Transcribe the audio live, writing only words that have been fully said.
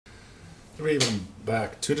Raven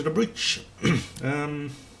back to the breach. We're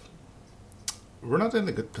not in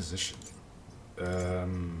a good position.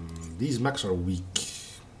 These mechs are weak.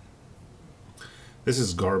 This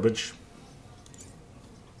is garbage.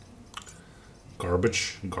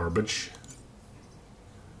 Garbage.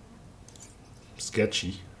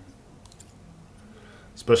 Sketchy.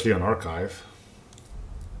 Especially on archive.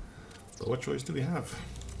 But what choice do we have?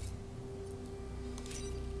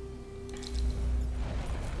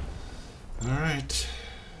 Alright.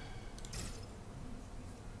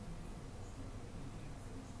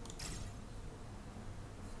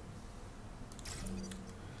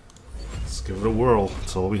 Let's give it a whirl.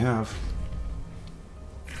 That's all we have.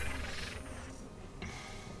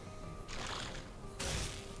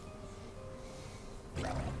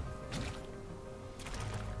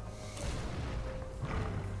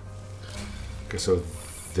 Okay, so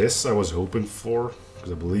this I was hoping for,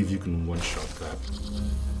 because I believe you can one-shot that.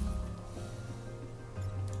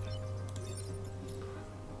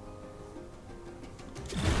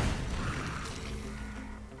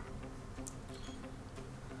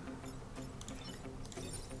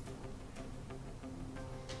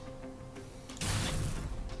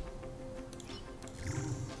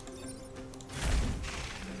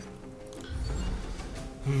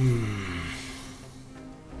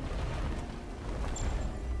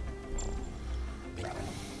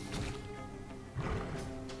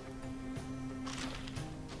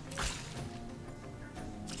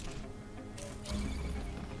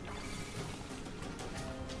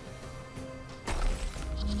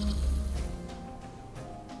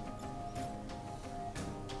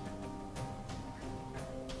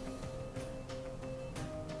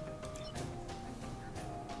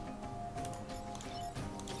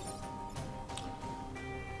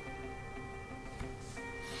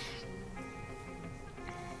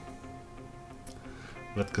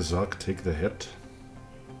 Let Kazak take the hit.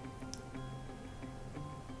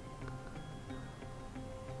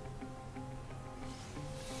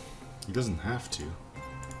 He doesn't have to.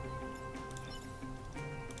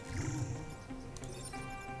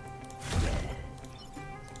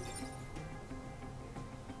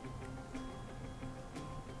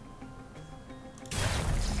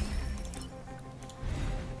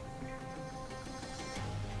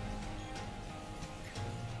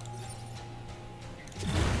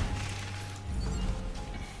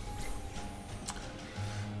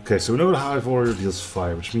 Okay, so we know the Hive Warrior deals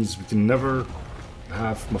fire, which means we can never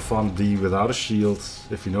have Mafan D without a shield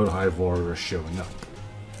if you know the Hive Warrior is showing up.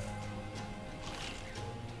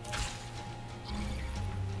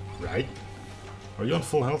 Right? Are you on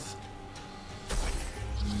full health?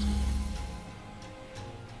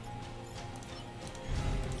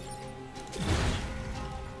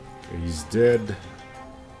 Okay, he's dead.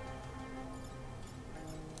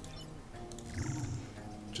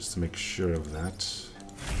 Just to make sure of that.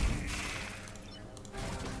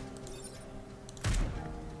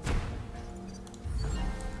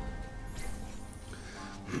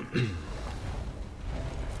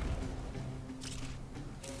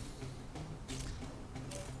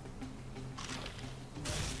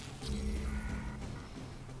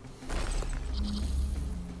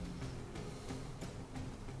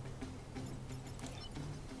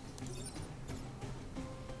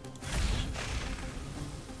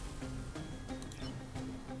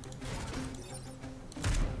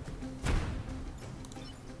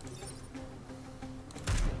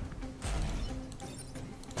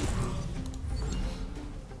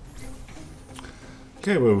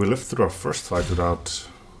 Okay, well, we lived through our first fight without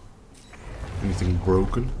anything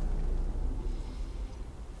broken.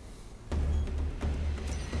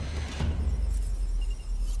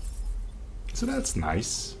 So that's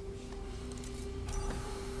nice.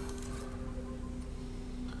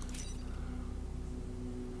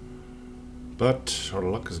 But our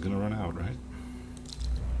luck is gonna run out, right?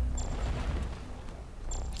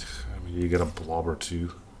 I mean, you get a blob or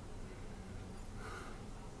two.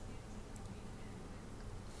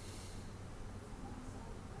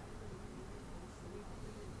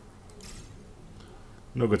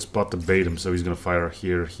 No good spot to bait him, so he's gonna fire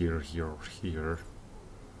here, here, here, here.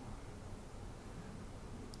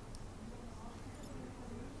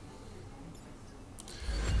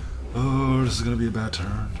 Oh, this is gonna be a bad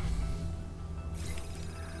turn.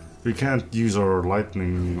 We can't use our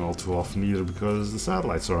lightning all too often either because the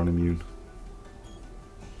satellites aren't immune.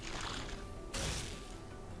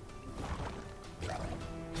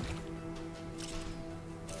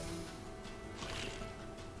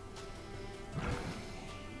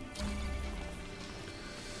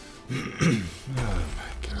 Oh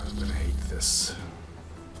my god, I'm gonna hate this.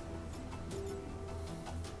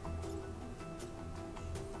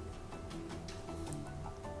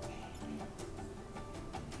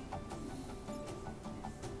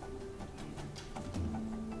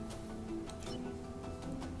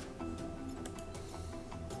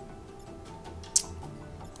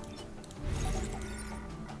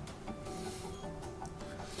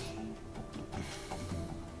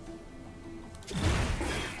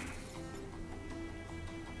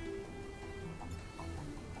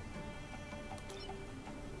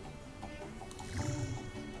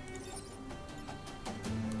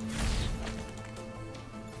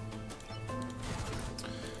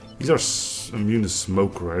 These are immune to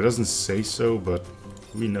smoke, right? It doesn't say so, but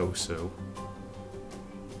we know so.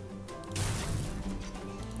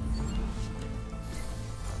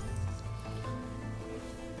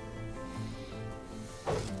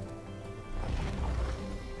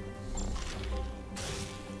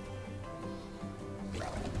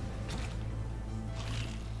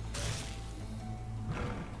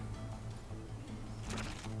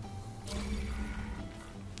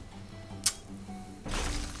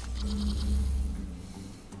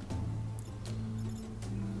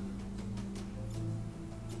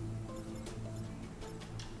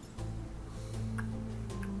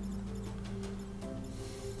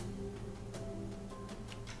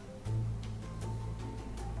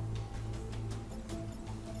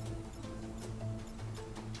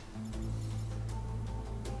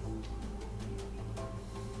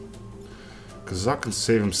 Kazak can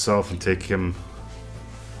save himself and take him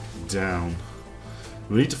down.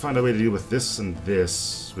 We need to find a way to deal with this and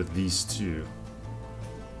this with these two.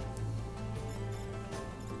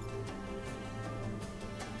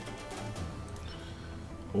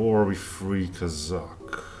 Or we free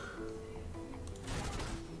Kazak.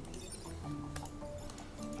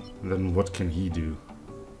 Then what can he do?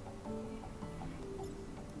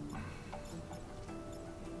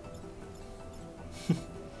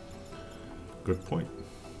 Good point.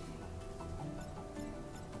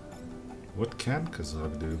 What can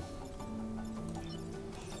Kazak do?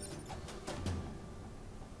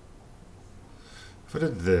 If I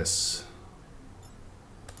did this,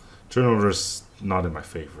 turn order is not in my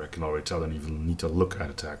favor. I can already tell I don't even need to look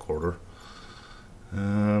at attack order.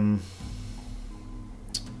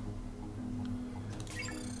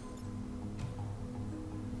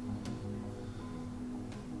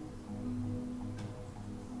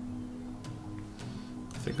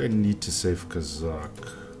 I think I need to save Kazak.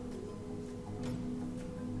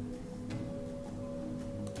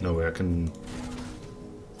 No way, I can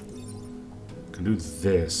do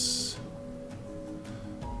this.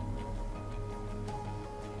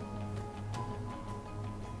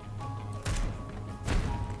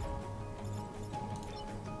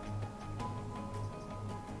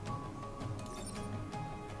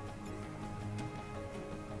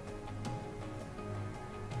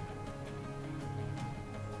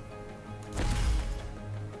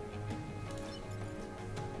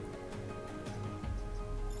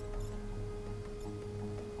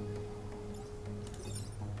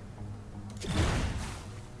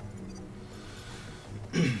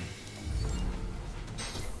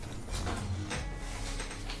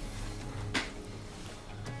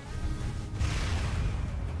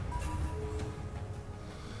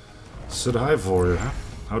 So the Hive Warrior, huh?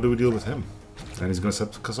 How do we deal with him? And he's gonna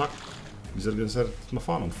set Kazak. He's gonna set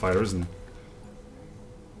Mafan on fire, isn't he?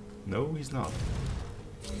 No, he's not.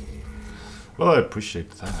 Well, I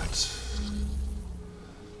appreciate that.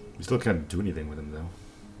 We still can't do anything with him, though.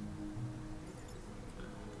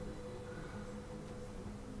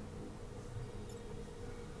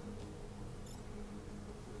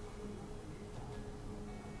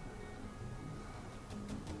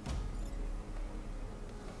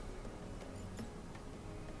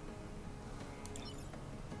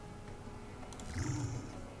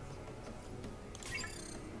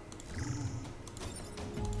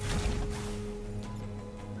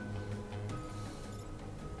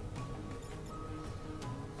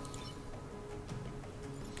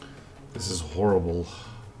 This is horrible.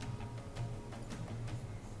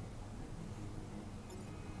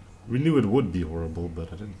 We knew it would be horrible,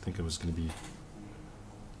 but I didn't think it was going to be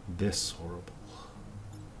this horrible.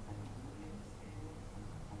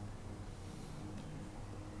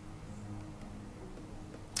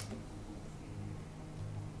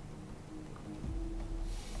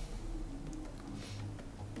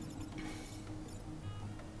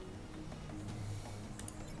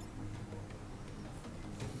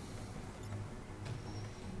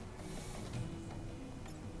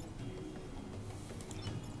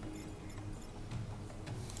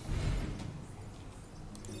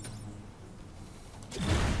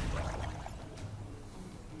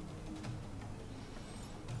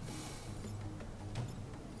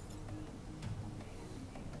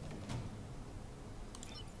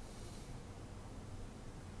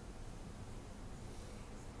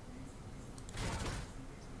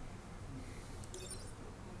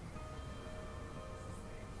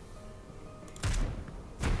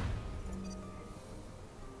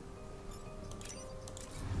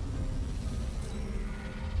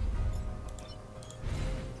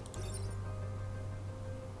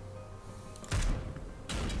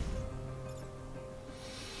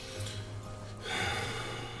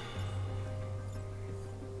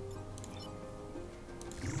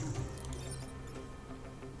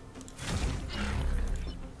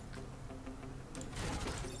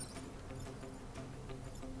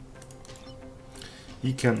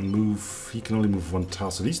 He can't move. He can only move one tile.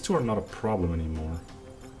 So these two are not a problem anymore.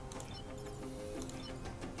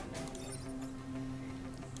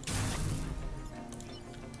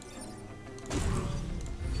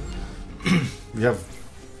 We have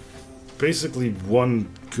basically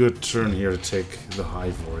one good turn here to take the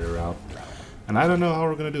Hive Warrior out. And I don't know how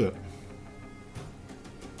we're going to do it.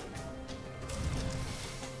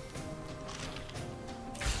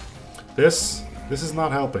 This is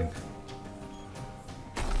not helping.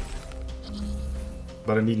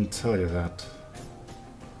 But I needn't tell you that.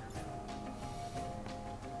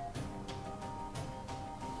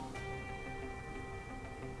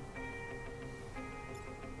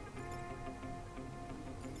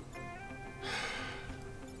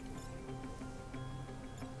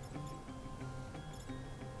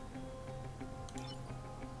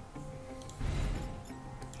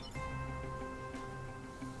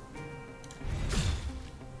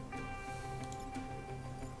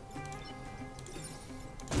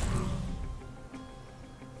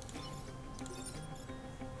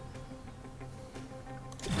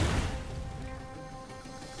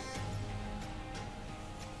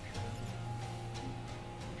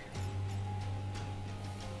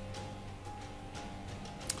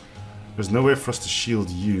 There's no way for us to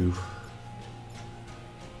shield you.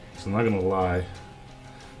 So I'm not gonna lie.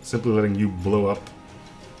 Simply letting you blow up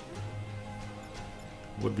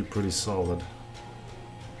would be pretty solid.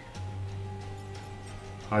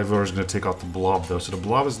 Ivor is gonna take out the blob though, so the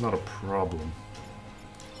blob is not a problem.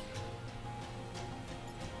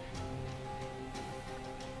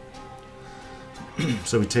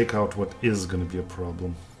 So we take out what is gonna be a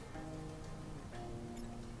problem.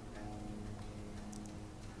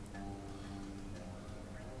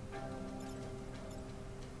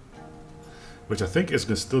 Which I think is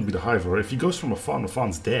going to still be the Hive Warrior. If he goes from a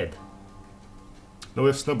fawn's dead. No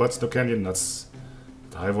ifs, no buts, no canyon nuts.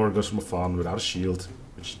 The Hive Warrior goes from a fawn without a shield,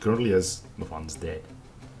 which he currently is. The fawn's dead.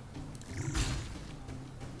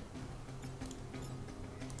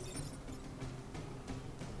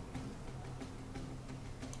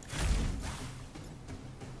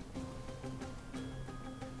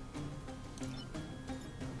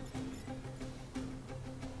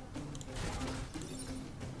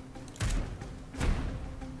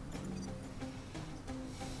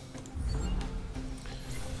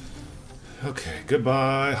 Okay,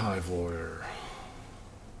 goodbye, Hive Warrior.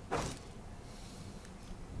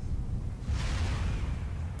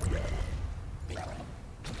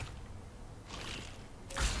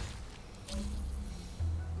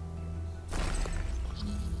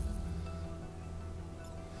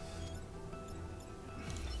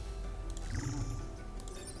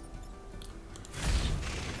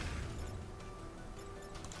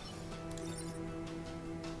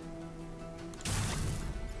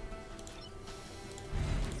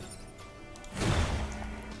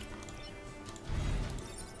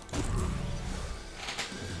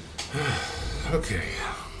 Okay.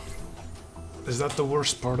 Is that the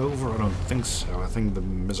worst part over? I don't think so. I think the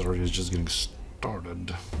misery is just getting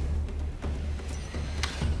started.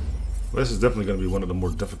 Well, this is definitely going to be one of the more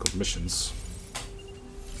difficult missions.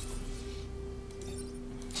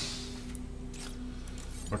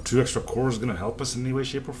 Are 2 extra cores going to help us in any way,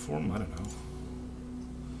 shape, or form? I don't know.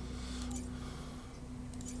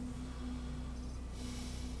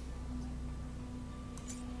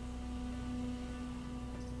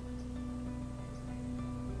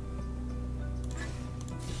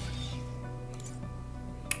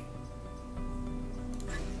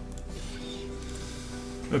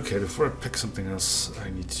 Okay, before I pick something else, I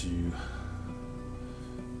need to...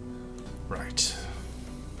 Right.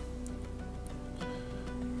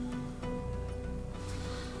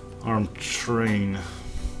 Armed train.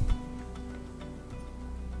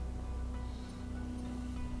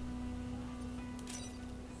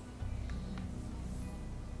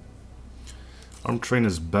 Armed train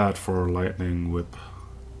is bad for lightning whip.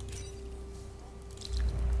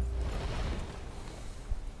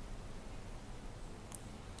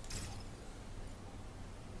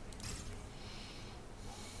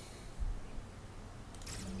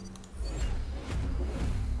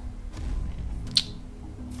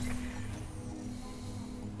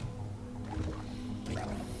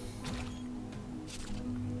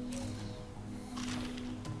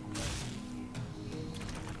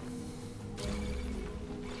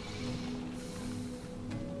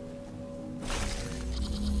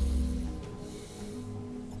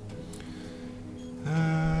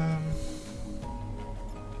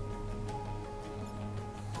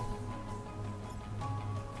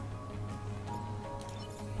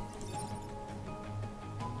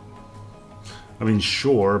 I mean,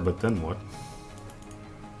 sure, but then what?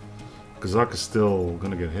 Kazak is still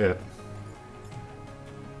gonna get hit.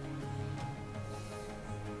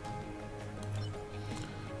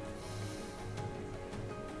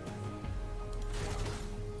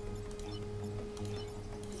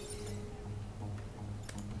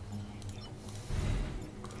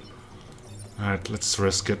 Alright, let's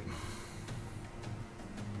risk it.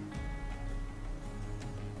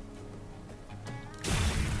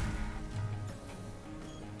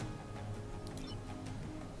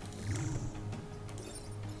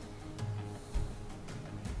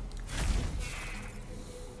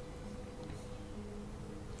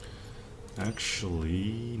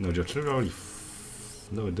 Actually, no, the artillery already.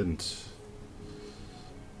 No, it didn't.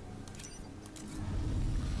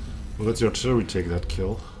 Well, let the artillery take that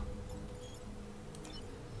kill.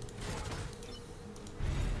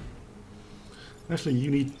 Actually, you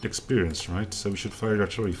need experience, right? So we should fire the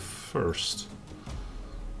artillery first.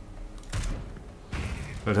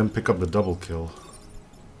 Let him pick up the double kill.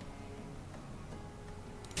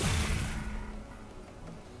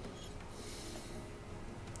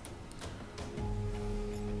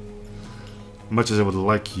 Much as I would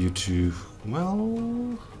like you to,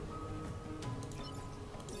 well...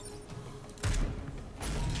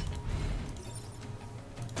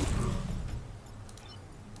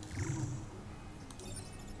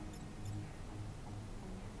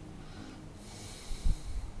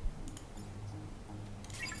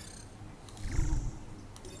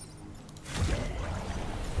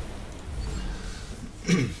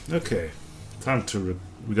 Okay, time to...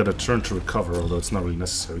 we got a turn to recover, although it's not really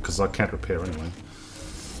necessary, because I can't repair anyway.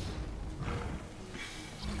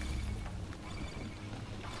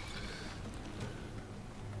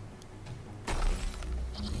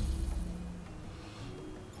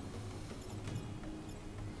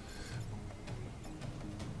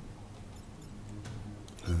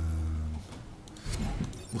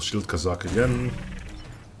 We'll shield Kazak again.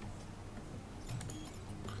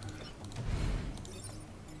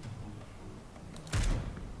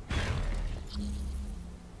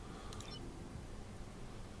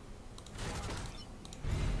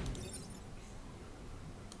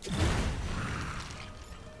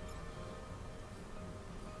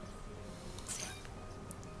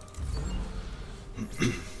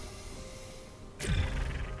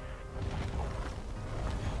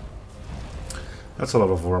 That's a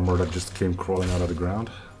lot of armor that just came crawling out of the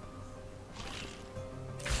ground.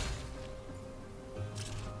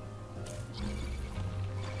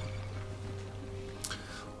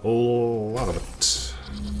 A lot of it.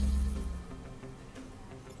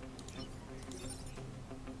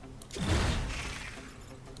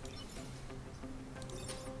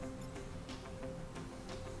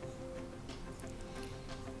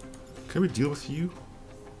 Can we deal with you?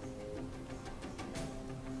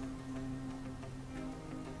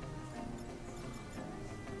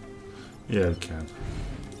 Yeah, we can.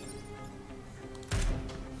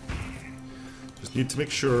 Just need to make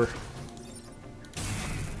sure.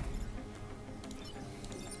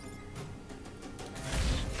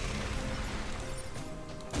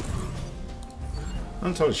 I'm not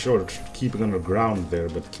entirely sure that keeping underground there,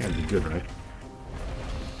 but it can't be good, right?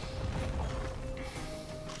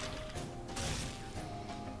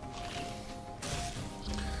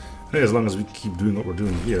 Hey, as long as we keep doing what we're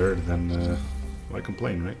doing here, then why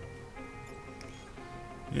complain, right?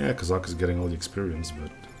 Yeah, Kazak is getting all the experience, but...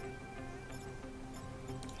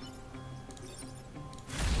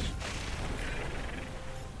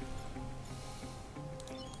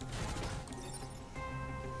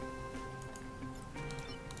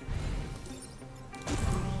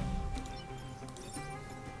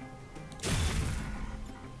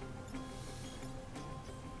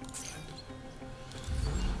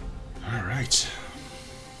 all right.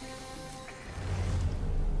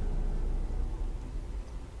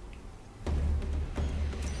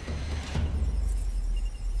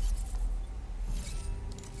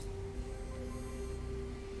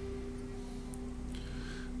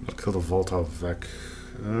 Kill the volatile Vec.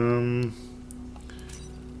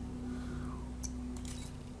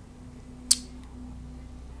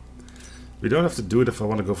 We don't have to do it if I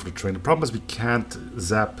want to go for the train. The problem is we can't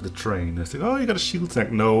zap the train. I think, oh, you got a shield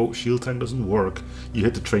tank. No, shield tank doesn't work. You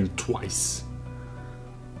hit the train twice.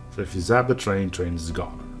 So if you zap the train, train is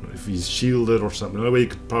gone. If he's shielded or something, the only way you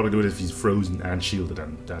could probably do it if he's frozen and shielded,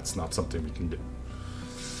 and that's not something we can do.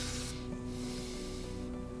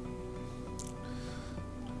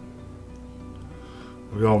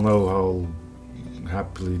 We all know how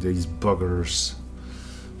happily these buggers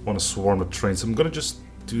want to swarm the train, so I'm gonna just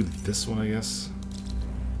do this one, I guess.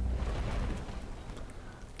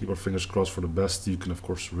 Keep our fingers crossed for the best. You can, of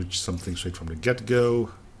course, reach something straight from the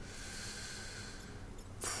get-go.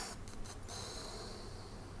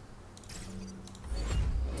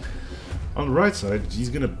 bright side,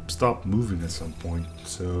 he's gonna stop moving at some point,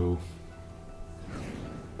 so...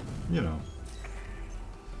 You know.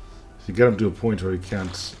 If you get him to a point where he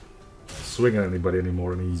can't swing at anybody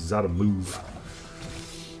anymore and he's out of move.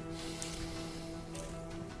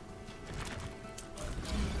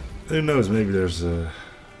 Who knows, maybe there's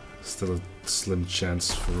still a slim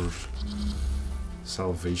chance for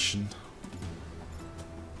salvation.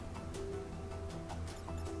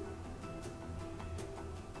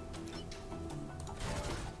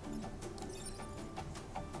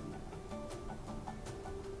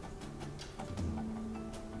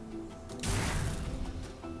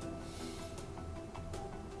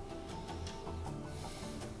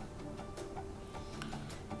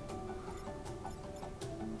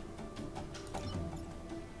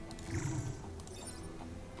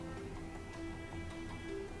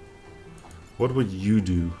 What would you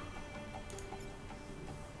do?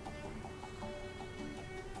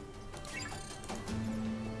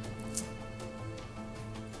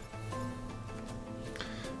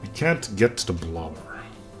 We can't get to the blobber.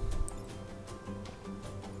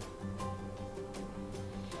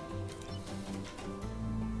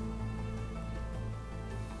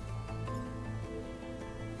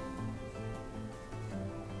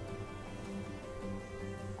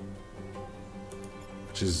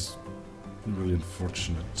 Which is really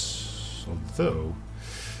unfortunate. Although,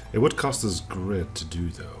 it would cost us grid to do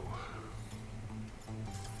though.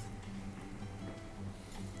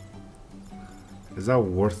 Is that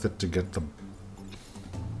worth it to get the...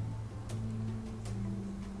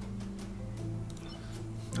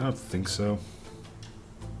 I don't think so.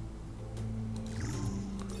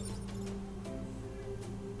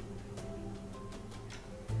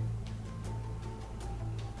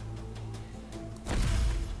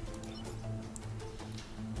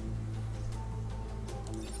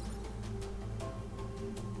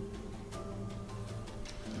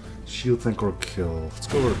 Shield tank or kill. Let's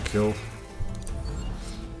go over kill.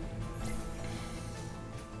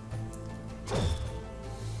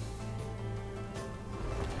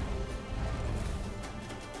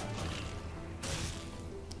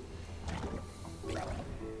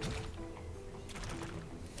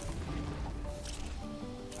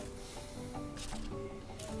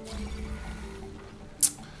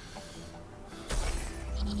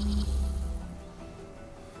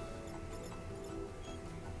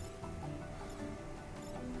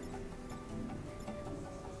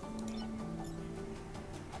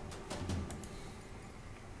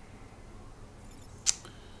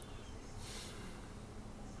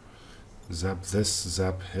 Zap this,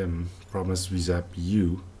 zap him. Problem is we zap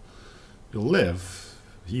you. You'll live.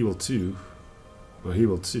 He will too. Well, he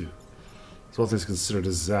will too. So all things considered,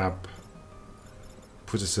 a zap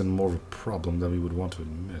puts us in more of a problem than we would want to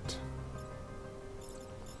admit.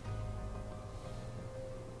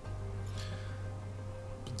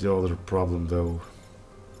 But the other problem, though,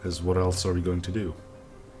 is what else are we going to do?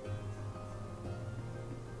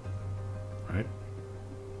 Right?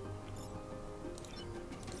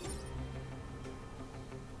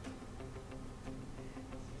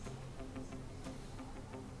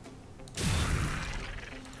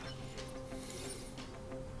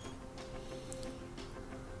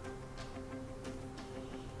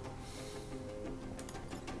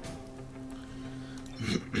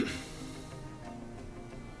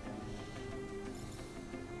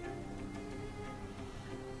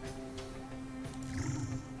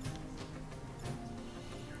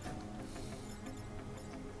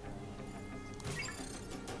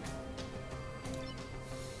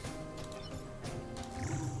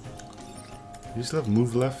 You still have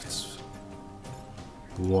move left?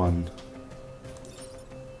 One.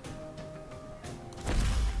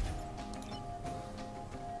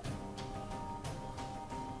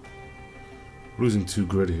 Losing 2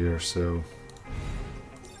 grid here, so...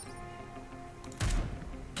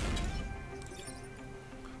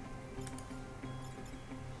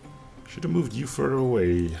 Should have moved you further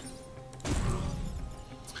away.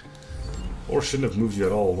 Or shouldn't have moved you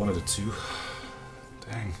at all, one of the two.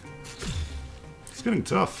 Dang. It's getting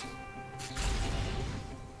tough.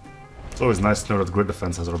 It's always nice to know that grid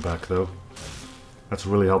defense has our back, though. That's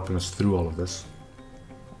really helping us through all of this.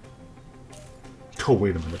 Oh,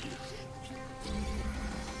 wait a minute.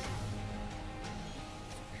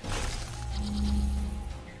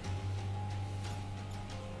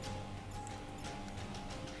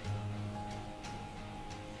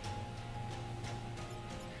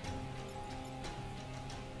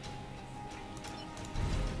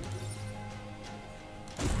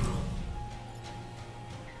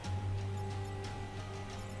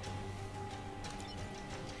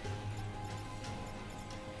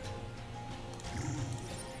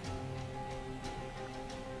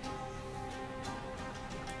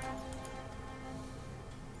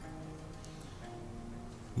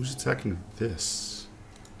 Who's attacking this?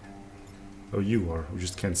 Oh, you are. We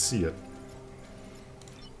just can't see it.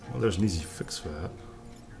 Well, there's an easy fix for that.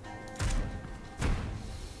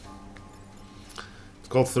 It's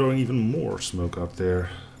called throwing even more smoke out there.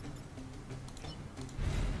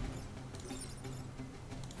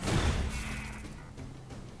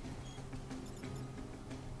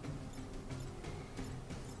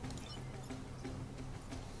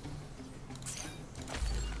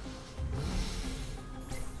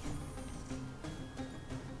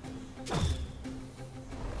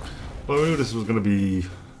 Well, I knew this was going to be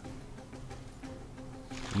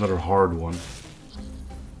another hard one.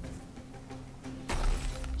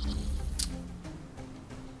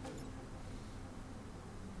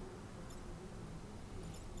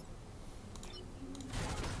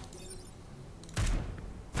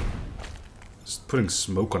 Just putting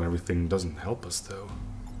smoke on everything doesn't help us, though.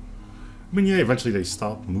 I mean, yeah, eventually they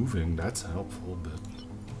stop moving. That's helpful, but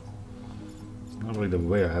it's not really the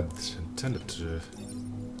way I had intended to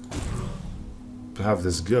have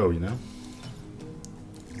this go, you know?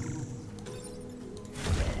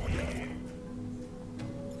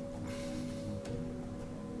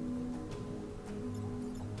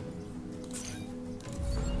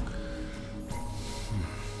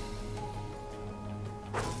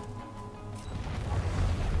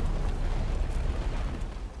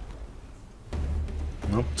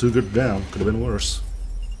 Nope, too good down. Could have been worse.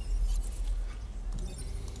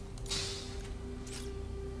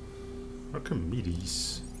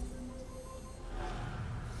 Archimedes.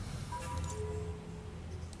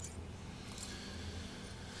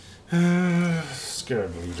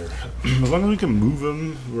 Scared leader. As long as we can move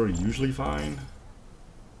him, we're usually fine.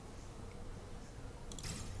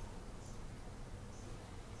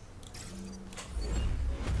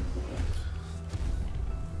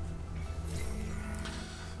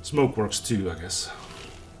 Smoke works too, I guess.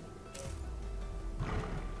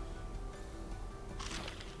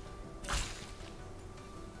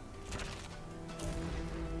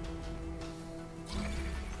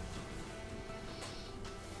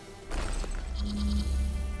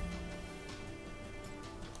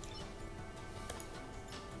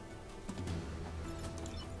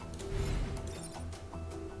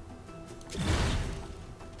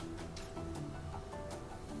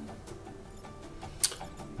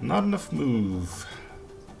 Not enough move.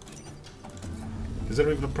 Is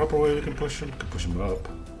there even a proper way we can push him? We can push him up.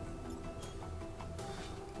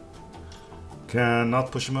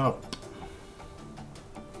 Cannot push him up.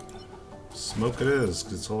 Smoke it is,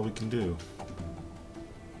 because it's all we can do.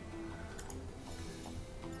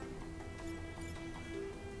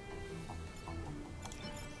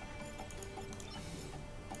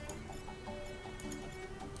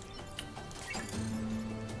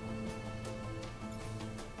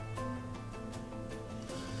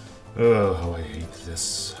 Oh, how I hate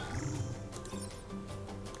this.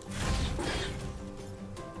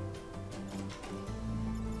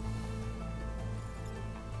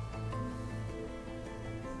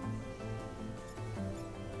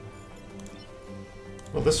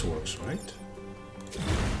 Well, this works, right?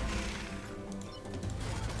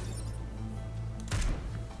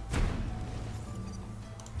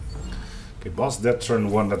 Okay, boss dead turn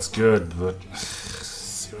 1, that's good, but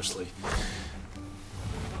seriously.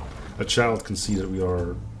 A child can see that we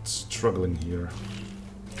are struggling here.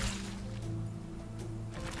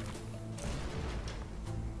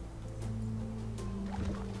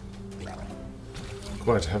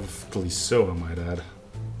 Quite heavily so, I might add.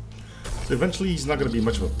 So eventually he's not going to be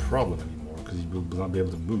much of a problem anymore, because he will not be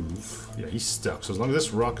able to move. Yeah, he's stuck, so as long as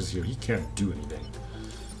this rock is here, he can't do anything.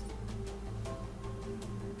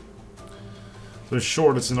 So in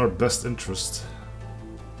short, it's in our best interest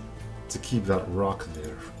to keep that rock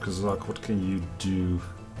there, because like, what can you do?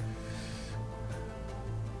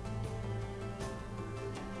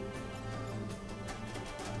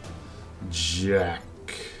 Jack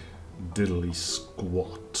diddly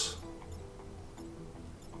squat.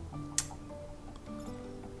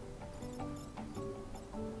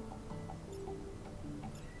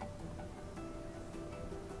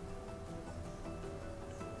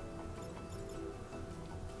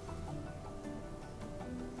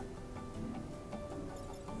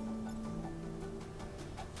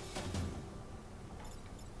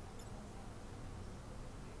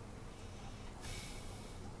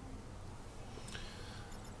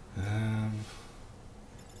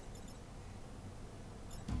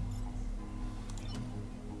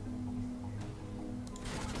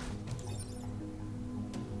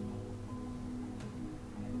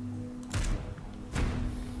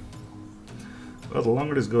 Well, the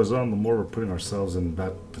longer this goes on, the more we're putting ourselves in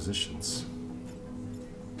bad positions.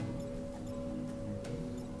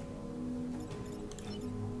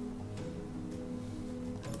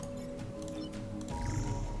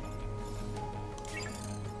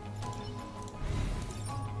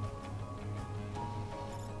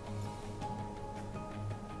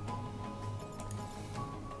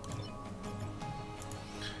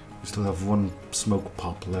 We still have one smoke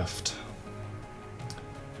pop left.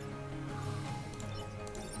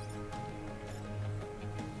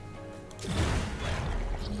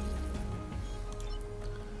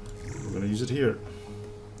 We're gonna use it here.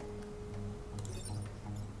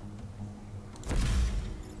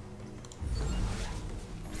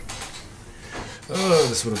 Oh,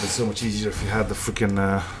 this would have been so much easier if you had the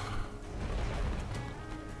freaking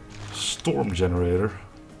storm generator.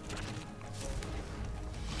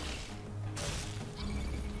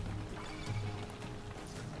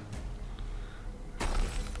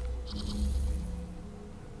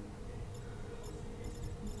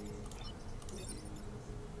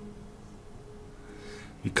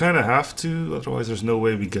 You kind of have to, otherwise there's no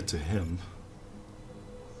way we get to him.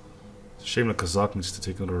 It's a shame that Kazakh needs to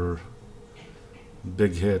take another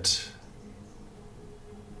big hit.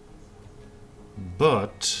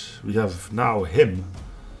 But we have now him,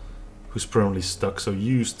 who's permanently stuck, so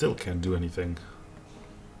you still can't do anything.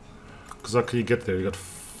 Kazakh, can you get there? You got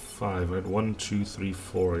 5, right? 1, 2, 3,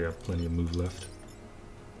 4. You have plenty of move left.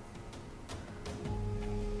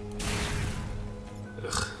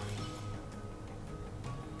 Ugh.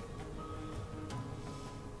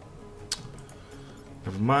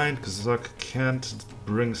 Never mind, Kazakh can't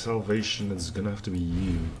bring salvation. It's gonna have to be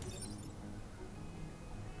you.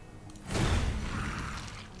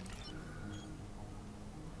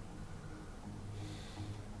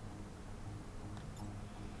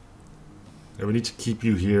 And we need to keep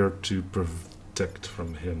you here to protect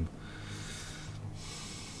from him.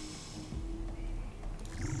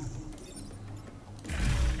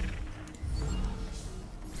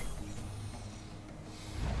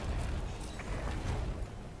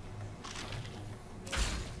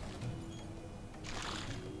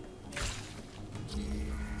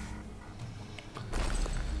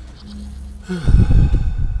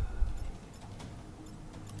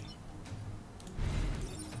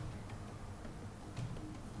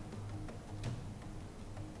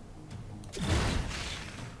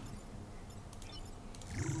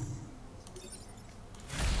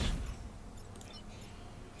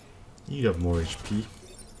 You have more HP.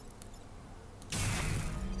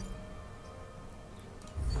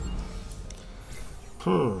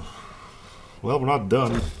 Well, we're not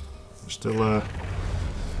done. We're still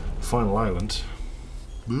final island.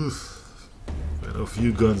 Oof. I know a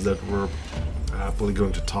few guns that we're happily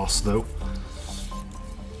going to toss though.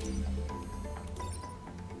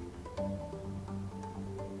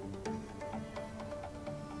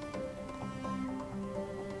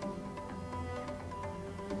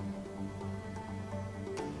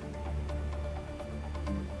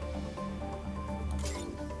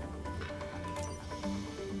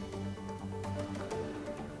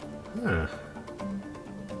 Huh.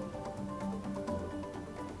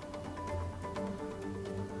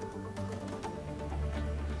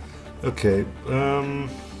 Okay,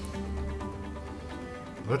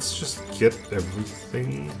 let's just get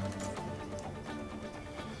everything.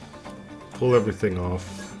 Pull everything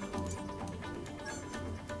off.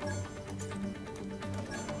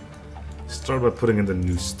 Start by putting in the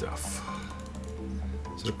new stuff.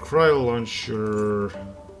 So the cryo launcher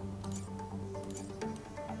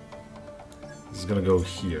is gonna go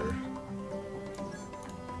here.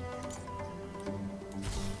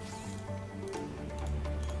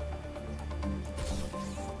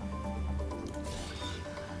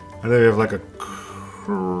 And then we have like a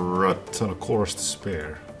crud ton of cores to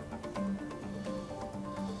spare.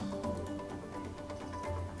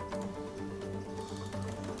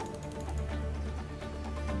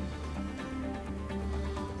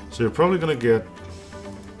 So you're probably gonna get...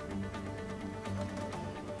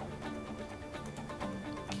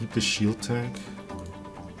 Keep the shield tank.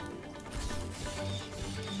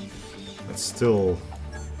 That's still...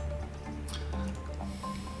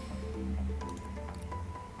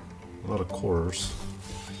 a lot of cores.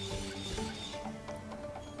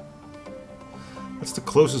 That's the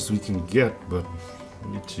closest we can get, but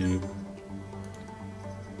we need to...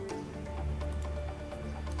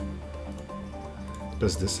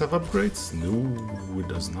 Does this have upgrades? No, it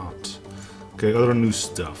does not. Okay, other new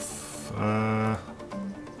stuff.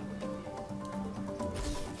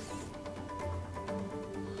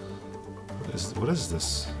 What is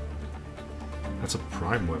this? That's a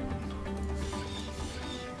prime weapon.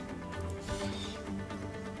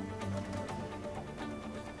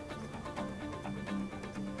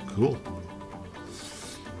 Cool.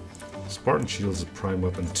 Spartan Shield is a prime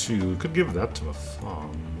weapon too. Could give that to a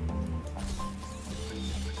Thom.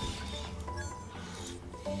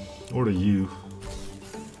 Or to you.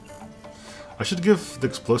 I should give the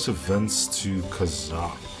explosive vents to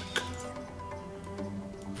Kazakh.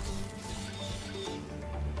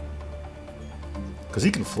 Because he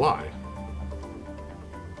can fly.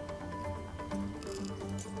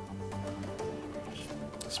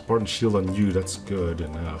 Spartan shield on you, that's good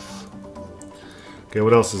enough. Okay,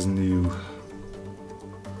 what else is new?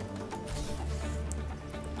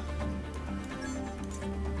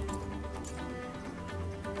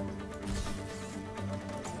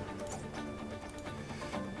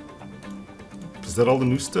 Is that all the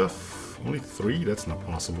new stuff? Only 3? That's not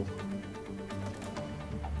possible.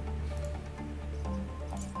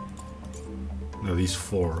 No, these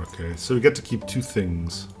 4, okay. So we get to keep 2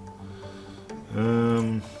 things.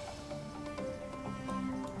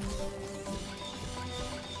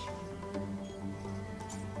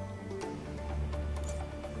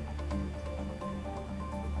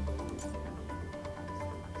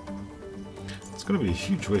 It's gonna be a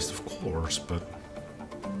huge waste of cores, but...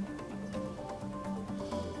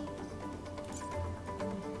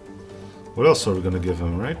 what else are we gonna give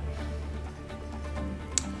him, right?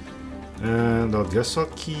 And I guess I'll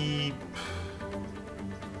keep...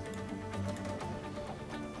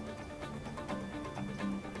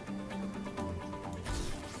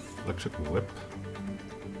 electric whip.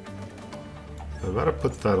 I better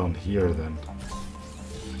put that on here then.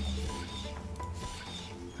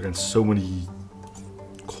 Against so many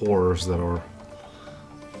cores that are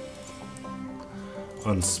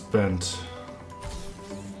unspent.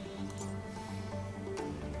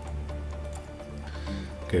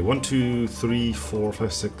 Okay, 1, 2, 3, 4,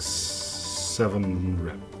 5, 6, 7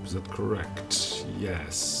 rep. Is that correct?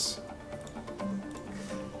 Yes.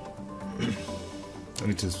 I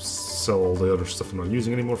need to sell all the other stuff I'm not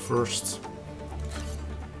using anymore first.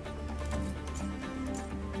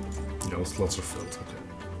 No, slots are filled. Okay.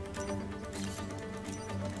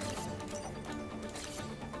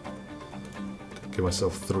 Give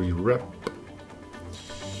myself 3 rep.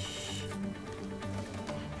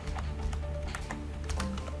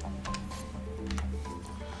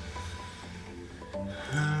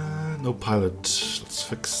 No pilot. Let's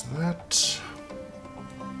fix that.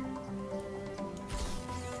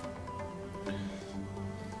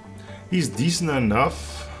 He's decent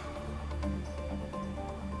enough.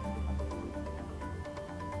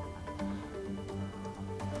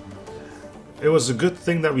 It was a good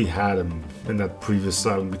thing that we had him in that previous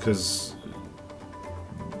island because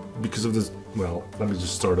of this. Well, let me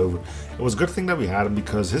just start over. It was a good thing that we had him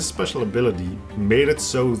because his special ability made it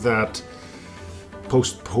so that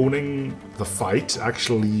postponing the fight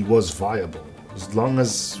actually was viable. As long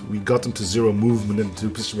as we got them to 0 movement into a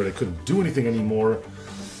position where they couldn't do anything anymore,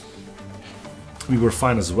 we were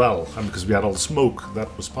fine as well. And because we had all the smoke,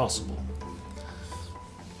 that was possible.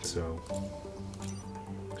 So...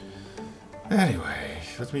 anyway,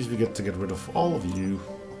 that means we get to get rid of all of you.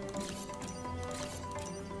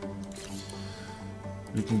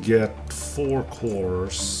 We can get 4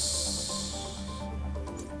 cores.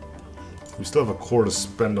 We still have a core to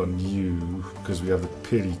spend on you, because we have the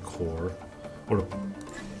pity core. Or the,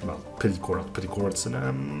 well, pity core, not pity core, it's an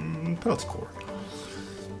penalty core.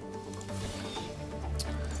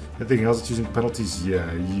 Anything else that's using penalties?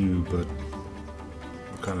 Yeah, you, but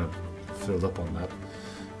we're kind of filled up on that.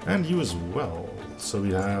 And you as well. So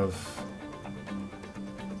we have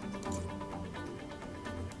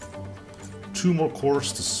 2 more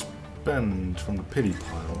cores to spend from the pity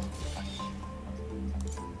pile.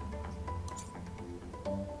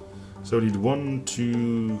 So we need 1,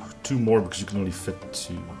 2, 2 more because you can only fit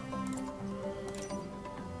 2.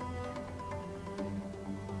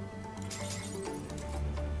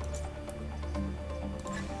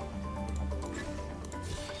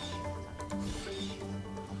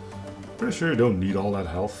 Pretty sure you don't need all that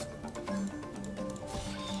health.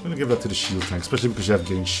 I'm gonna give that to the shield tank, especially because you have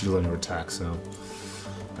gained shield on your attack, so...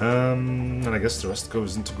 and I guess the rest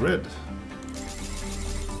goes into grid.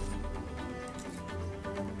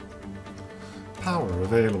 Power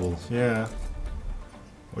available, yeah.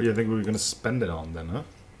 What do you think we were gonna spend it on then, huh?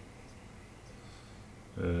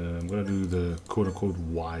 I'm gonna do the quote-unquote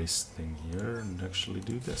wise thing here and actually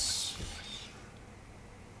do this.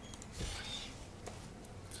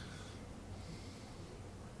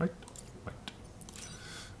 Right? Right.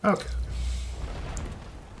 Okay.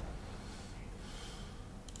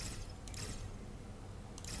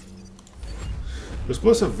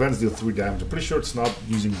 Explosive vents deal 3 damage. I'm pretty sure it's not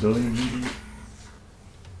using building immunity.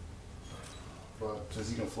 But as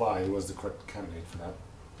he can fly, he was the correct candidate for that.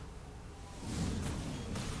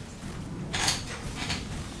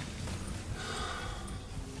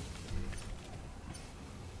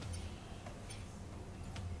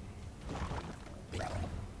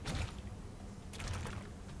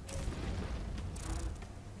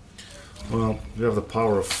 Well, we have the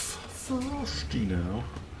power of frosty now.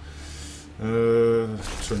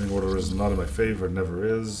 Turning order is not in my favor, never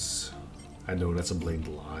is. I know that's a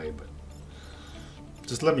blatant lie, but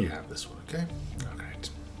just let me have this one, okay? Alright.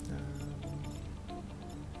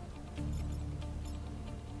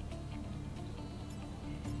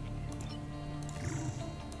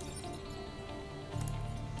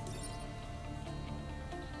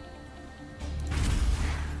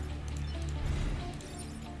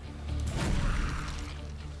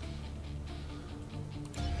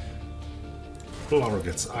 Flower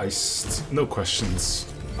gets iced. No questions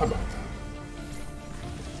about that.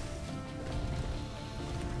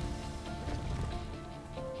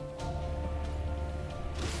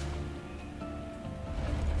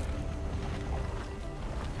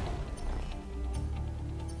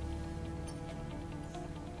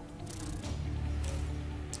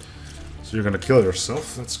 So you're gonna kill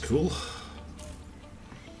yourself, that's cool.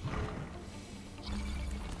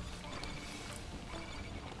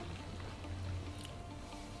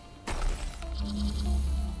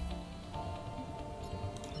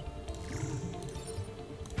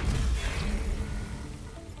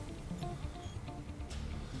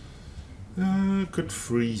 Could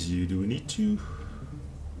freeze you, do we need to?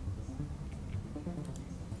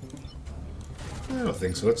 I don't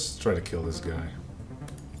think so, let's try to kill this guy.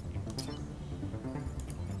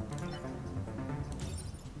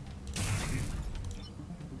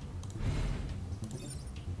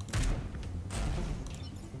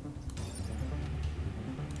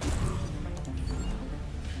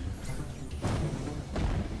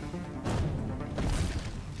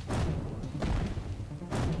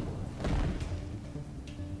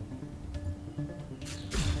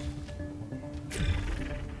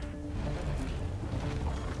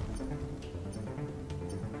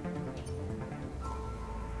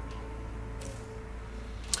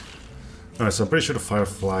 Alright, so I'm pretty sure the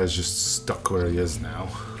Firefly is just stuck where he is now.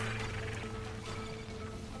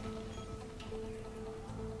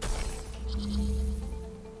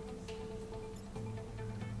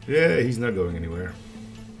 Yeah, he's not going anywhere.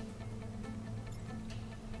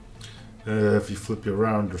 If you flip you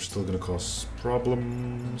around, you're still gonna cause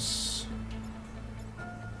problems.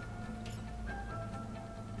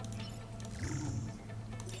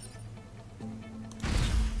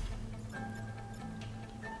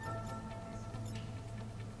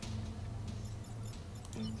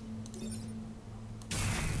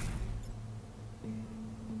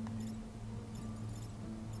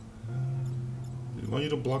 Do you want you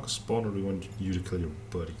to block a spawn, or do you want you to kill your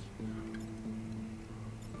buddy?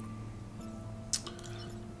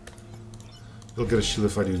 You'll get a shield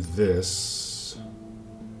if I do this.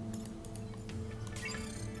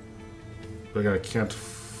 But again, I can't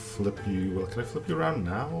flip you. Well, can I flip you around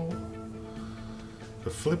now? If I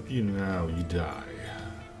flip you now, you die.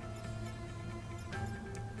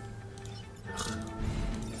 Ugh.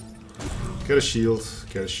 Get a shield.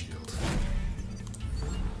 Get a shield.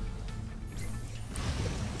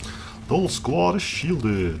 The whole squad is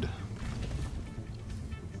shielded.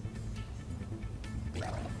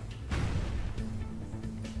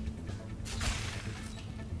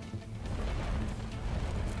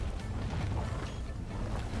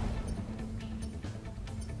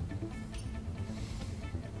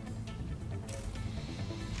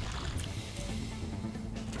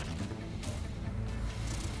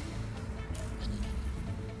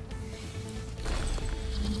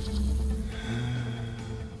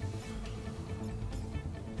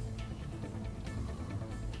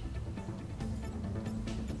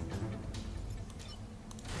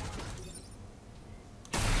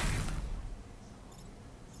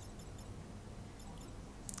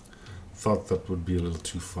 Thought that would be a little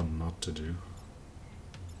too fun not to do.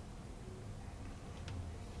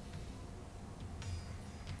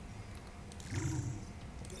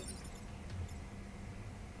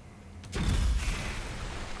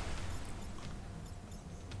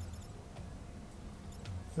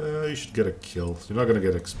 You should get a kill. You're not gonna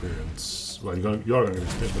get experience. Well, you are gonna get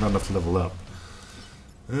experience, but not enough to level up.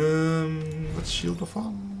 Let's shield the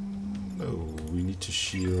farm. No, we need to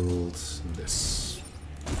shield this.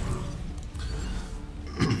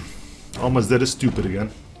 Almost dead is stupid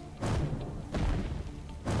again.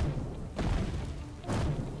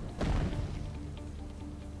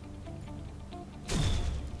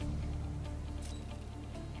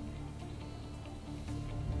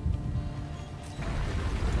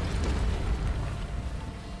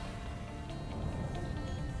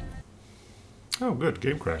 Oh, good.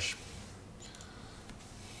 Game crash.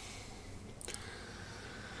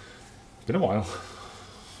 Been a while.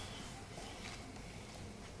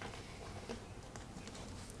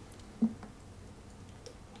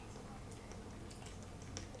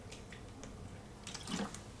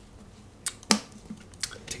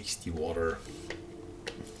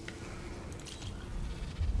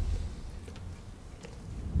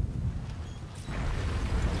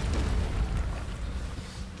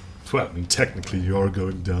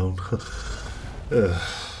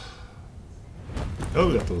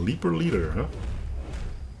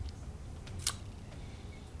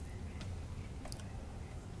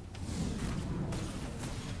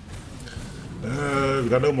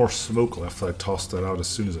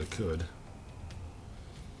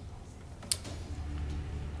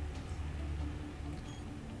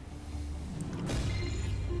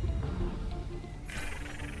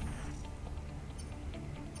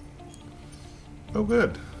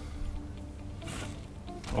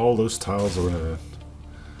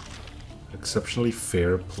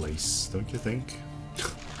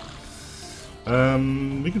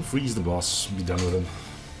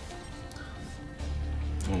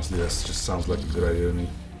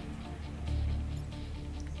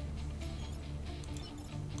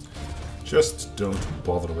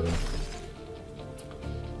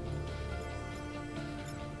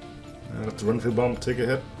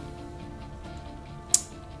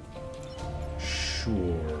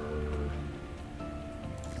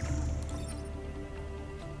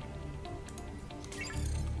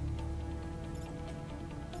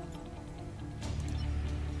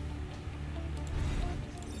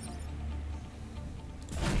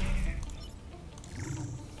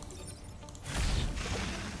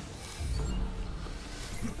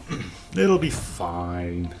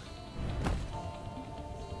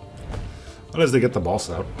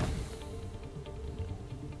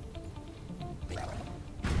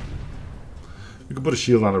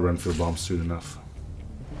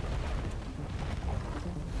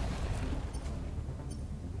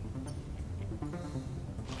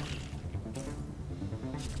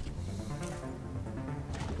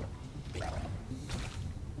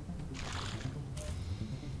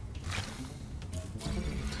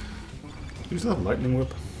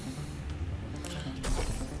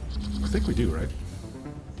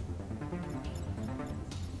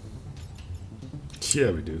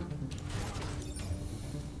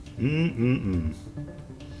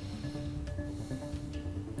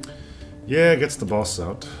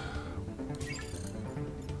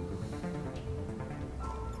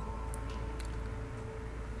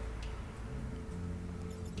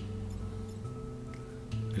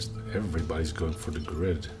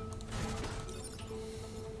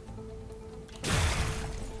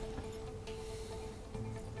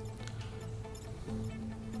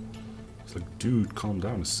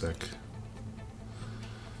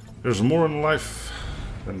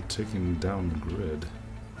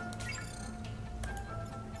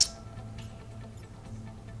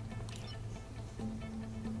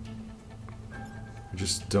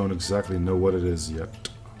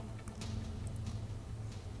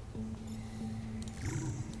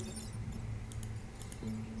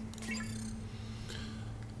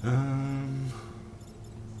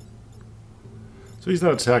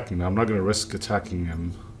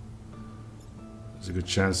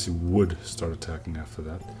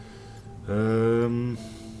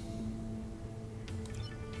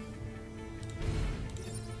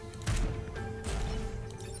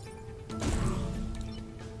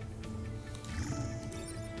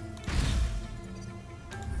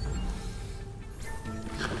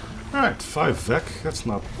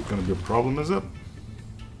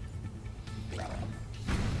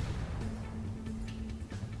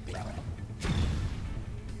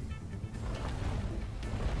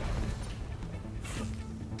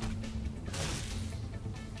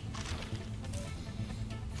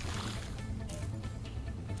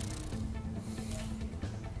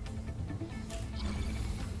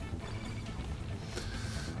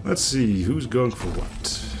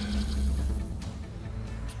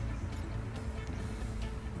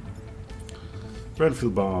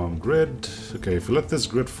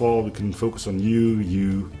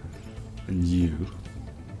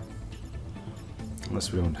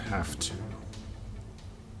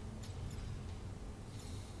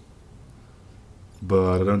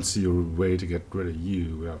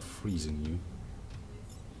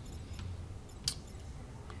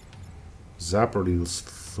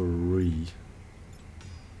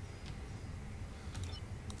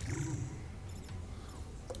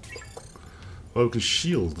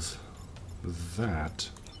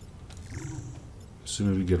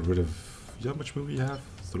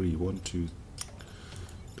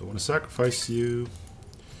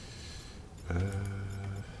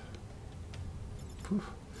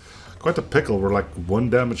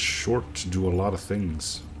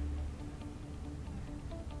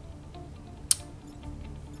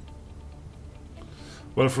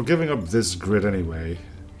 Well, if we're giving up this grid anyway,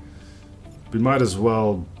 we might as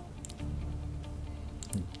well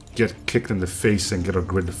get kicked in the face and get our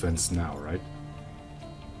grid defense now, right?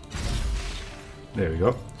 There we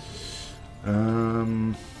go.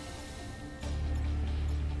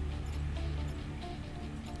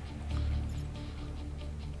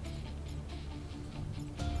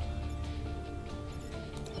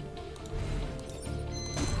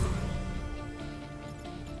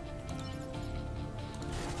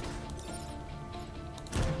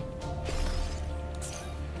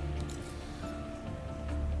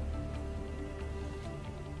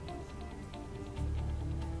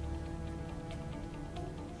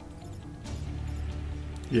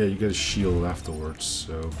 Yeah, you get a shield afterwards,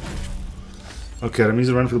 so... Okay, that means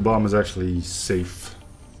the Renfield bomb is actually safe.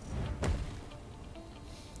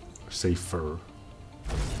 Safer.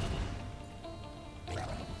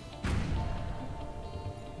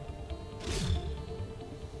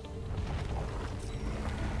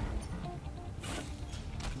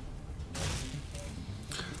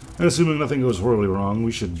 And assuming nothing goes horribly wrong,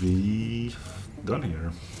 we should be done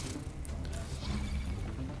here.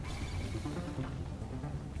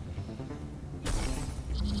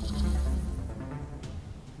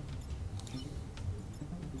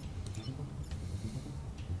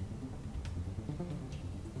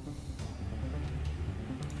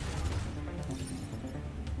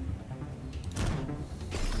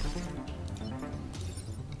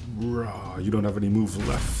 You don't have any moves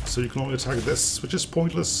left, so you can only attack this, which is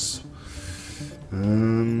pointless.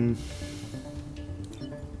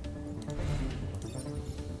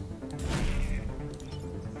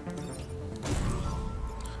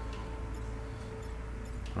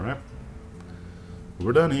 Alright.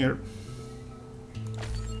 We're done here.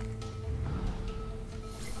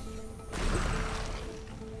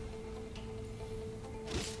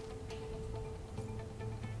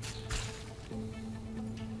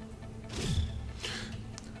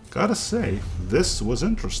 Gotta say, this was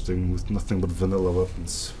interesting with nothing but vanilla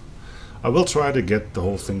weapons. I will try to get the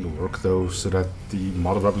whole thing to work though, so that the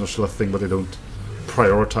modded weapons are still a thing, but they don't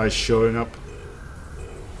prioritize showing up.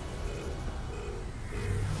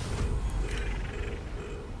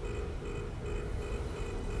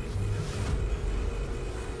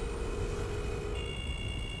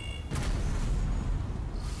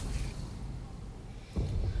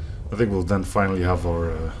 I think we'll then finally have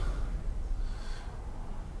our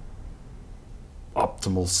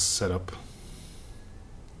optimal setup.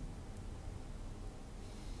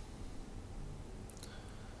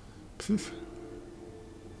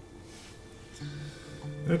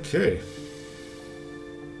 Okay.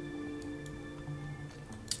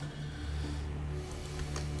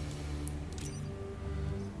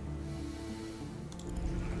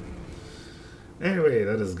 Anyway,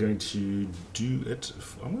 that is going to do it.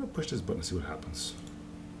 I'm going to push this button and see what happens.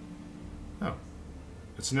 Oh,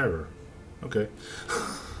 it's an error. Okay.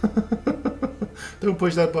 Don't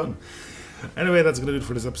push that button. Anyway, that's gonna do it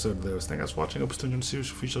for this episode though. Thank you guys for watching. I hope you enjoyed the series.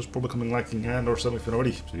 Features probably coming, liking, and or something if you're not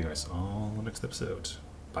already. See you guys on the next episode.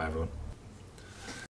 Bye everyone.